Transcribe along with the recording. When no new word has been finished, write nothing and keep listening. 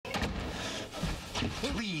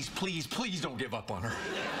Please, please, please don't give up on her.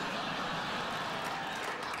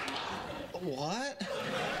 What?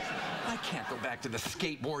 I can't go back to the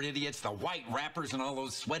skateboard idiots, the white rappers, and all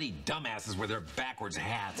those sweaty dumbasses with their backwards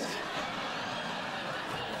hats.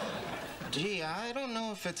 Gee, I don't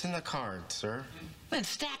know if it's in the cards, sir. Then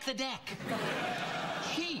stack the deck.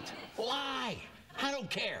 Cheat. Lie. I don't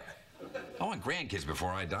care. I want grandkids before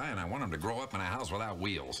I die, and I want them to grow up in a house without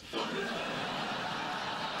wheels.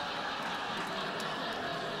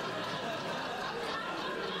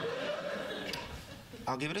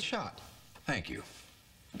 I'll give it a shot. Thank you.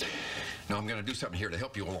 Now I'm going to do something here to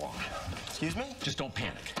help you along. Excuse me? Just don't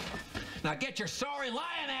panic. Now get your sorry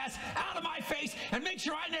lying ass out of my face and make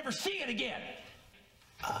sure I never see it again.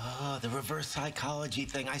 Oh, the reverse psychology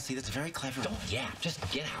thing. I see. That's very clever. Don't yap. Just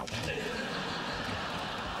get out.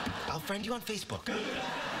 I'll friend you on Facebook.